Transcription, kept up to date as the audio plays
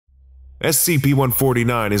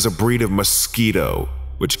SCP-149 is a breed of mosquito,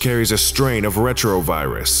 which carries a strain of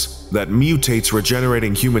retrovirus that mutates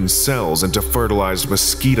regenerating human cells into fertilized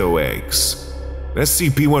mosquito eggs.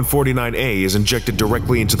 SCP-149-A is injected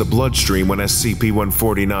directly into the bloodstream when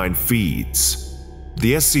SCP-149 feeds.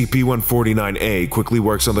 The SCP-149-A quickly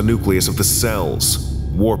works on the nucleus of the cells,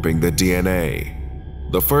 warping the DNA.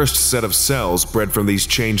 The first set of cells bred from these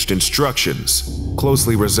changed instructions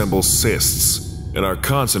closely resemble cysts and are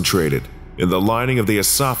concentrated in the lining of the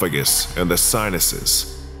esophagus and the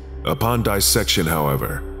sinuses. Upon dissection,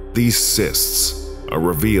 however, these cysts are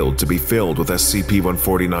revealed to be filled with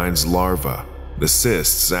SCP-149's larvae, the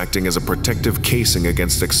cysts acting as a protective casing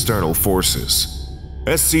against external forces.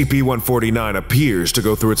 SCP-149 appears to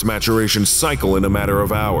go through its maturation cycle in a matter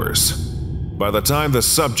of hours. By the time the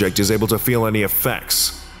subject is able to feel any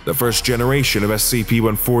effects, the first generation of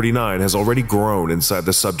SCP-149 has already grown inside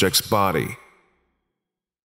the subject's body.